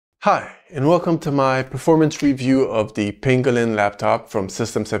Hi, and welcome to my performance review of the Pangolin laptop from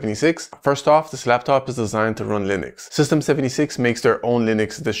System76. First off, this laptop is designed to run Linux. System76 makes their own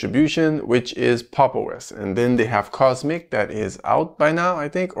Linux distribution, which is powerhouse, and then they have Cosmic that is out by now, I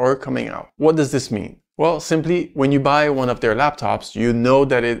think, or coming out. What does this mean? Well, simply, when you buy one of their laptops, you know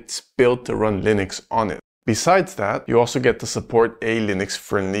that it's built to run Linux on it. Besides that, you also get to support a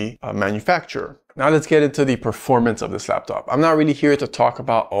Linux-friendly manufacturer. Now let's get into the performance of this laptop. I'm not really here to talk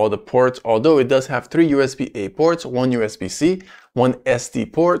about all the ports, although it does have 3 USB-A ports, 1 USB-C, 1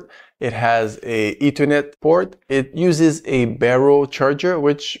 SD port. It has a Ethernet port. It uses a barrel charger,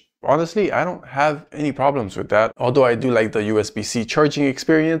 which honestly, I don't have any problems with that. Although I do like the USB-C charging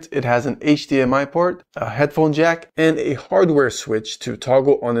experience. It has an HDMI port, a headphone jack, and a hardware switch to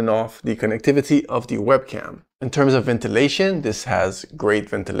toggle on and off the connectivity of the webcam. In terms of ventilation, this has great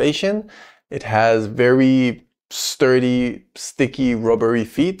ventilation. It has very sturdy, sticky, rubbery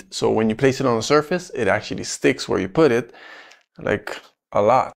feet. So when you place it on the surface, it actually sticks where you put it, like a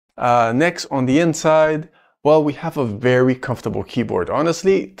lot. Next, on the inside, well, we have a very comfortable keyboard.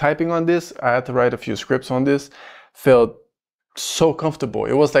 Honestly, typing on this, I had to write a few scripts on this, felt so comfortable.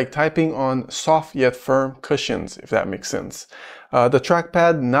 It was like typing on soft yet firm cushions, if that makes sense. The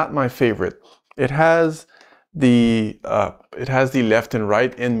trackpad, not my favorite. It has the left and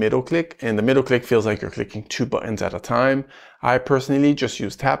right and middle click, and the middle click feels like you're clicking 2 buttons at a time. I personally just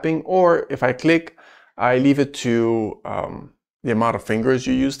use tapping, or if I click, I leave it to the amount of fingers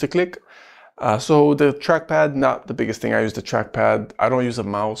you use to click. So the trackpad, not the biggest thing. I use the trackpad. I don't use a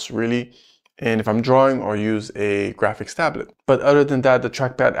mouse really. And if I'm drawing, or use a graphics tablet. But other than that, the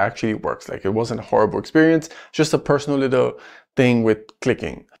trackpad actually works. Like, it wasn't a horrible experience, just a personal little thing with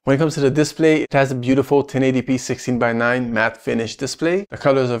clicking. When it comes to the display, it has a beautiful 1080p 16:9 matte finish display. The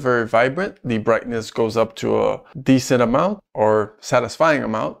colors are very vibrant. The brightness goes up to a decent amount, or satisfying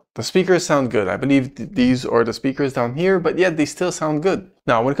amount. The speakers sound good. I believe these are the speakers down here, but yet they still sound good.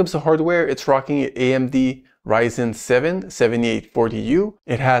 Now, when it comes to hardware, it's rocking an AMD Ryzon 7 7840U.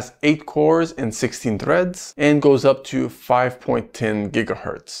 It has 8 cores and 16 threads and goes up to 5.10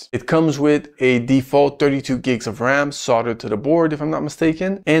 gigahertz. It comes with a default 32 gigs of RAM soldered to the board, if I'm not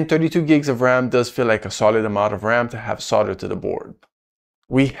mistaken, and 32 gigs of RAM does feel like a solid amount of RAM to have soldered to the board.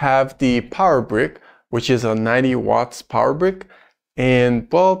 We have the power brick, which is a 90 watts power brick, and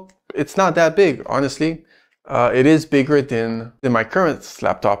well, it's not that big, honestly. It is bigger than my current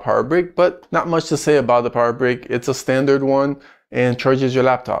laptop power brick, but not much to say about the power brick. It's a standard one and charges your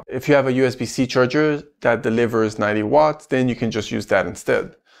laptop. If you have a USB-C charger that delivers 90 watts, then you can just use that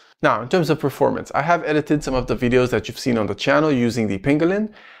instead. Now, in terms of performance, I have edited some of the videos that you've seen on the channel using the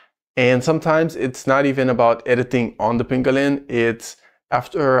Pangolin, and sometimes it's not even about editing on the Pangolin. It's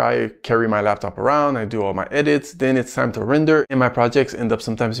after I carry my laptop around, I do all my edits, then it's time to render, and my projects end up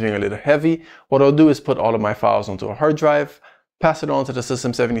sometimes being a little heavy. What I'll do is put all of my files onto a hard drive, pass it on to the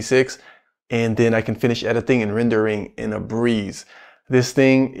System76, and then I can finish editing and rendering in a breeze. This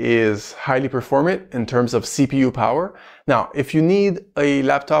thing is highly performant in terms of CPU power. Now, if you need a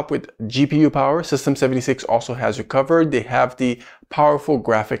laptop with GPU power, System76 also has you covered. They have the powerful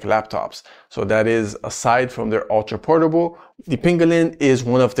graphic laptops. So that is aside from their ultra portable. The Pangolin is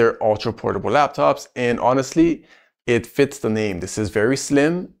one of their ultra portable laptops, and honestly, it fits the name. This is very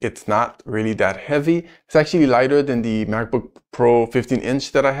slim. It's not really that heavy. It's actually lighter than the MacBook Pro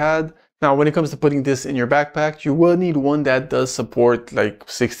 15-inch that I had. Now, when it comes to putting this in your backpack, you will need one that does support like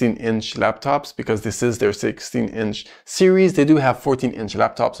 16-inch laptops, because this is their 16-inch series. They do have 14-inch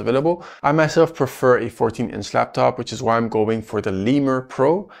laptops available. I myself prefer a 14-inch laptop, which is why I'm going for the Lemur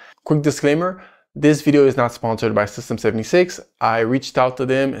Pro. Quick disclaimer, this video is not sponsored by System76. I reached out to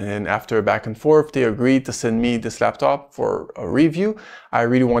them, and after a back and forth, they agreed to send me this laptop for a review. I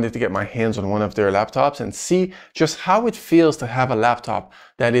really wanted to get my hands on one of their laptops and see just how it feels to have a laptop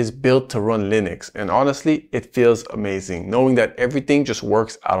that is built to run Linux. And honestly, it feels amazing. Knowing that everything just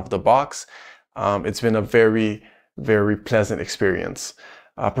works out of the box, it's been a very, very pleasant experience.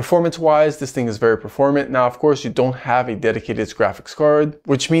 Performance-wise, this thing is very performant. Now, of course, you don't have a dedicated graphics card,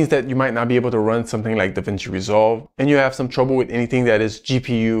 which means that you might not be able to run something like DaVinci Resolve, and you have some trouble with anything that is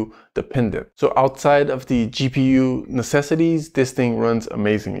GPU dependent. So outside of the GPU necessities, this thing runs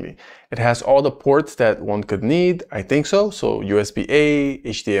amazingly. It has all the ports that one could need, I think so. So USB-A,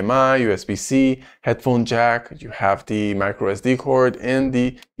 HDMI, USB-C, headphone jack, you have the micro SD card, and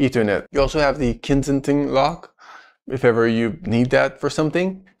the Ethernet. You also have the Kensington lock, if ever you need that for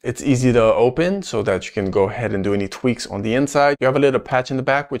something. It's easy to open so that you can go ahead and do any tweaks on the inside. You have a little patch in the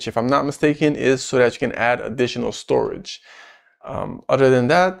back, which, if I'm not mistaken, is so that you can add additional storage. Other than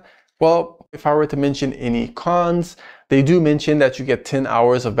that, well, if I were to mention any cons, They do mention that you get 10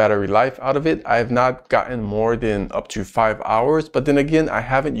 hours of battery life out of it. I have not gotten more than up to 5 hours, but then again, I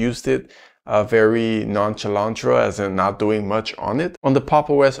haven't used it very nonchalantra, as in not doing much on it. On the Pop!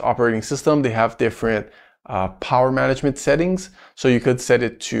 OS operating system, they have different power management settings. So you could set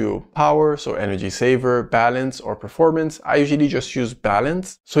it to power, so energy saver, balance, or performance. I usually just use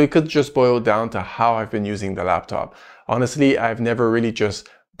balance. So it could just boil down to how I've been using the laptop. Honestly, I've never really just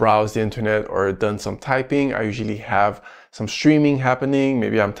browsed the internet or done some typing. I usually have some streaming happening.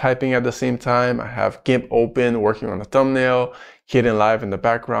 Maybe I'm typing at the same time. I have GIMP open, working on a thumbnail, hidden live in the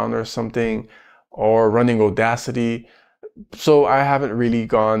background or something, or running Audacity. So I haven't really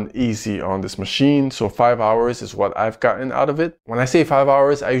gone easy on this machine. So 5 hours is what I've gotten out of it. When I say 5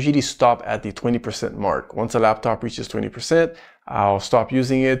 hours, I usually stop at the 20% mark. Once a laptop reaches 20%, I'll stop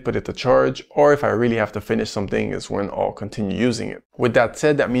using it, put it to charge, or if I really have to finish something is when I'll continue using it. With that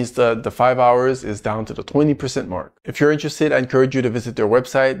said, that means the 5 hours is down to the 20% mark. If you're interested, I encourage you to visit their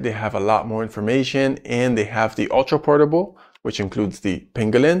website. They have a lot more information, and they have the Ultra Portable, which includes the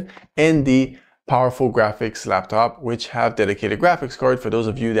Pangolin, and the Powerful Graphics laptop, which have dedicated graphics card for those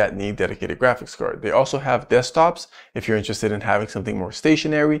of you that need dedicated graphics card. They also have desktops if you're interested in having something more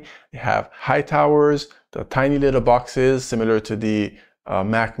stationary. They have high towers, the tiny little boxes similar to the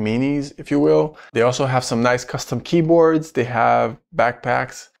Mac Minis, if you will. They also have some nice custom keyboards. They have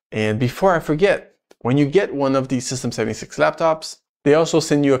backpacks. And before I forget, when you get one of these System76 laptops, they also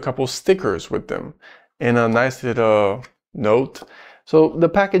send you a couple stickers with them and a nice little note. So the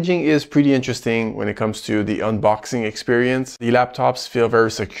packaging is pretty interesting when it comes to the unboxing experience. The laptops feel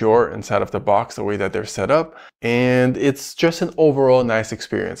very secure inside of the box, the way that they're set up, and it's just an overall nice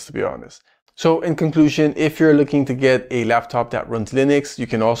experience, to be honest. So in conclusion, if you're looking to get a laptop that runs Linux, you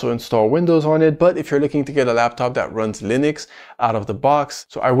can also install Windows on it. But if you're looking to get a laptop that runs Linux out of the box,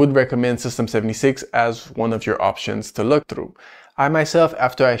 so I would recommend System76 as one of your options to look through. I myself,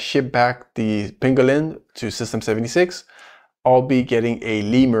 after I ship back the Pangolin to System76, I'll be getting a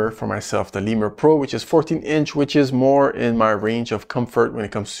Lemur for myself, the Lemur Pro, which is 14-inch, which is more in my range of comfort when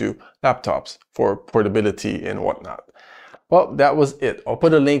it comes to laptops for portability and whatnot. Well, that was it. I'll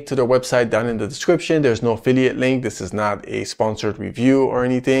put a link to their website down in the description. There's no affiliate link. This is not a sponsored review or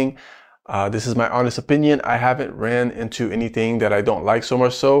anything. This is my honest opinion. I haven't ran into anything that I don't like so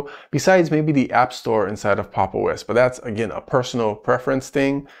much so, besides maybe the App Store inside of Pop! OS, but that's, again, a personal preference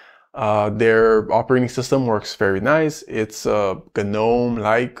thing. Their operating system works very nice. It's a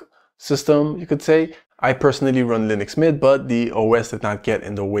GNOME-like system, you could say. I personally run Linux Mint, but the OS did not get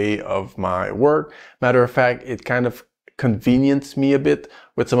in the way of my work. Matter of fact, it kind of convenienced me a bit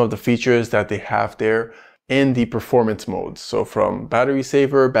with some of the features that they have there in the performance modes. So from battery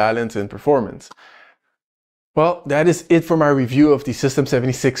saver, balance, and performance. Well, that is it for my review of the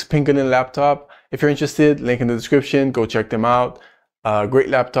System76 Pangolin laptop. If you're interested, link in the description, go check them out. Great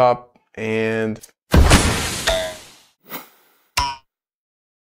laptop, and